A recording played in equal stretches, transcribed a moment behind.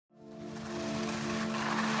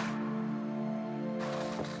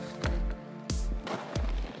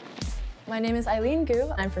My name is Eileen Gu.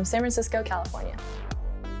 I'm from San Francisco, California.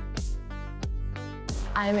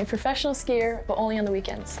 I'm a professional skier, but only on the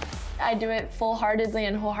weekends. I do it full-heartedly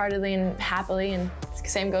and wholeheartedly and happily, and the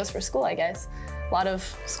same goes for school, I guess. A lot of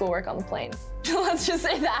schoolwork on the plane. Let's just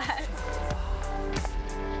say that.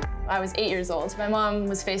 I was 8 years old. My mom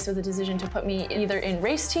was faced with a decision to put me either in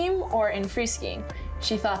race team or in free skiing.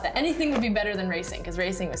 She thought that anything would be better than racing because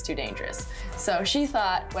racing was too dangerous. So she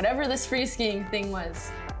thought whatever this free skiing thing was,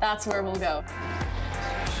 that's where we'll go.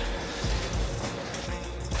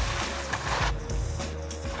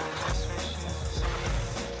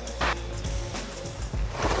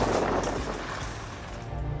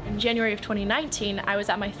 In January of 2019, I was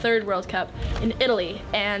at my third World Cup in Italy,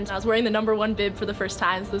 and I was wearing the #1 bib for the first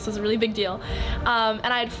time, so this was a really big deal. And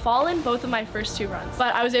I had fallen both of my first 2 runs,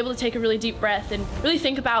 but I was able to take a really deep breath and really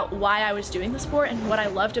think about why I was doing the sport and what I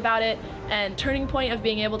loved about it, and turning point of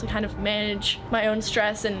being able to kind of manage my own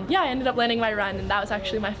stress. And yeah, I ended up landing my run, and that was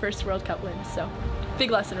actually my first World Cup win, so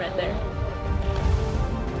big lesson right there.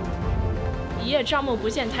 一叶障目不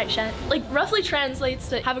见泰山 like roughly translates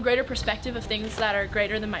to have a greater perspective of things that are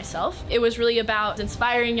greater than myself. It was really about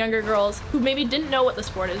inspiring younger girls who maybe didn't know what the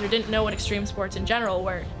sport is or didn't know what extreme sports in general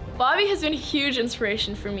were. Bobby has been a huge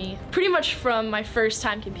inspiration for me, pretty much from my first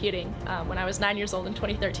time competing when I was 9 years old in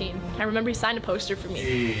 2013. I remember he signed a poster for me.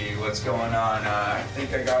 Hey, what's going on? I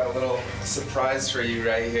think I got a little surprise for you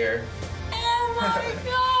right here. Oh my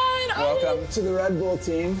God! Welcome to the Red Bull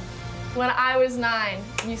team. When I was 9,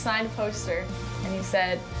 you signed a poster and you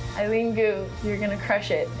said, Eileen Gu, you're gonna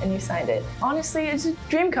crush it, and you signed it. Honestly, it's a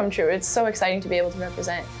dream come true. It's so exciting to be able to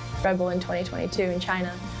represent Red Bull in 2022 in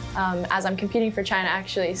China, as I'm competing for China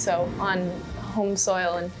actually, so on home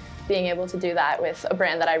soil, and being able to do that with a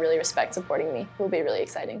brand that I really respect supporting me will be really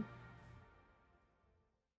exciting.